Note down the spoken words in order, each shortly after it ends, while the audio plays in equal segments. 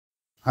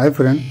Hi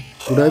friend,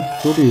 today I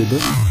showed you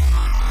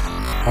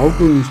how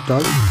to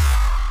install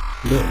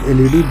the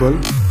LED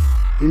bulb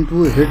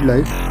into a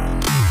headlight.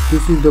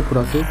 This is the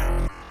process.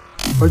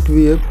 First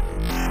we have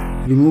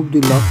removed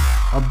the lock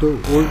of the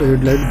old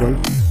headlight bulb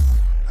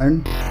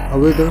and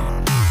away the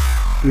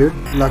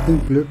locking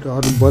plate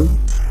or bulb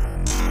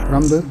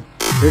from the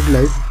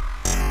headlight.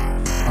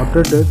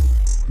 After that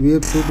we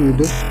have put with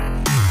the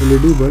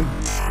LED bulb.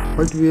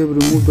 First we have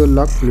removed the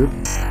lock plate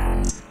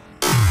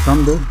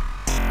from the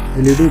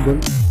LED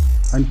bulb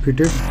and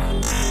fitted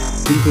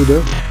into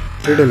the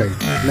headlight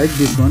like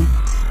this one,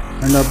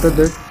 and after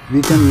that we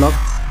can lock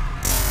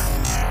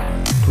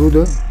through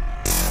the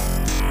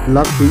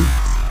lock pin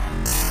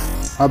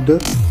of the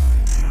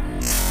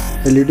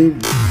LED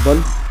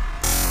bulb,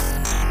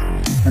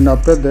 and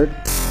after that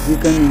we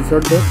can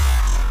insert the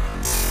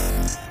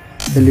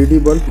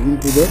LED bulb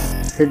into the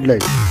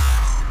headlight.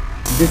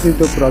 This is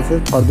the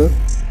process for the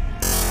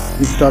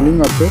installing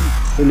of the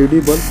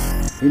LED bulb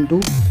into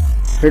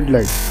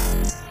headlight.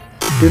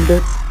 Till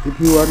that, if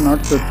you are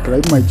not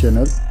subscribed my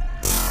channel,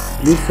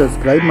 please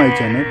subscribe my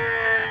channel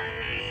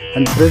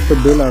and press the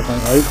bell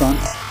icon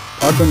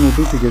for the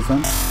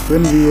notification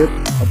when we have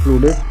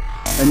uploaded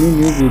any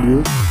new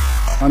videos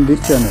on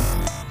this channel.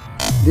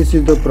 This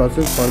is the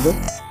process for the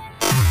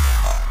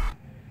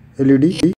LED